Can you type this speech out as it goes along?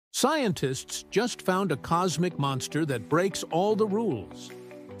Scientists just found a cosmic monster that breaks all the rules.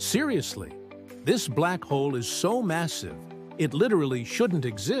 Seriously, this black hole is so massive, it literally shouldn't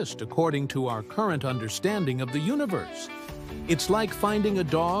exist according to our current understanding of the universe. It's like finding a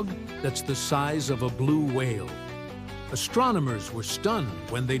dog that's the size of a blue whale. Astronomers were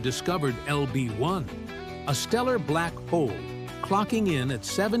stunned when they discovered LB1, a stellar black hole clocking in at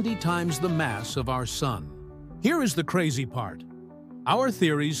 70 times the mass of our Sun. Here is the crazy part. Our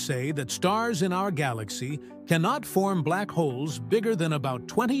theories say that stars in our galaxy cannot form black holes bigger than about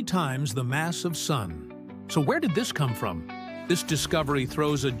 20 times the mass of Sun. So where did this come from? This discovery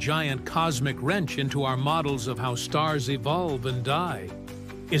throws a giant cosmic wrench into our models of how stars evolve and die.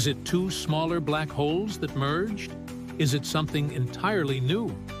 Is it two smaller black holes that merged? Is it something entirely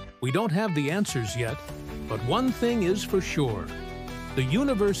new? We don't have the answers yet, but one thing is for sure. The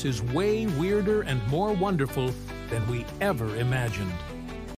universe is way weirder and more wonderful than we ever imagined.